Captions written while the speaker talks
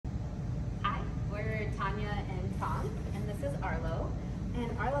Tom, and this is Arlo.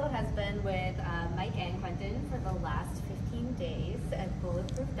 And Arlo has been with Mike and Quentin for the last 15 days at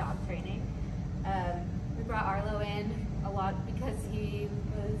Bulletproof Dog Training. We brought Arlo in a lot because he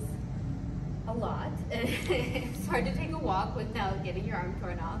was a lot. It's hard to take a walk without getting your arm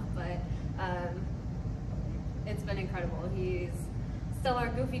torn off, but it's been incredible. He's still our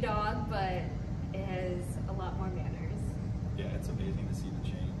goofy dog, but it has a lot more manners. Yeah, it's amazing to see the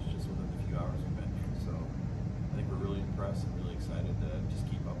change just within the few hours we've been here. So I think we're really impressed and really excited to just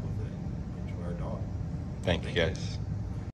keep up with it and enjoy our dog. Thank you guys.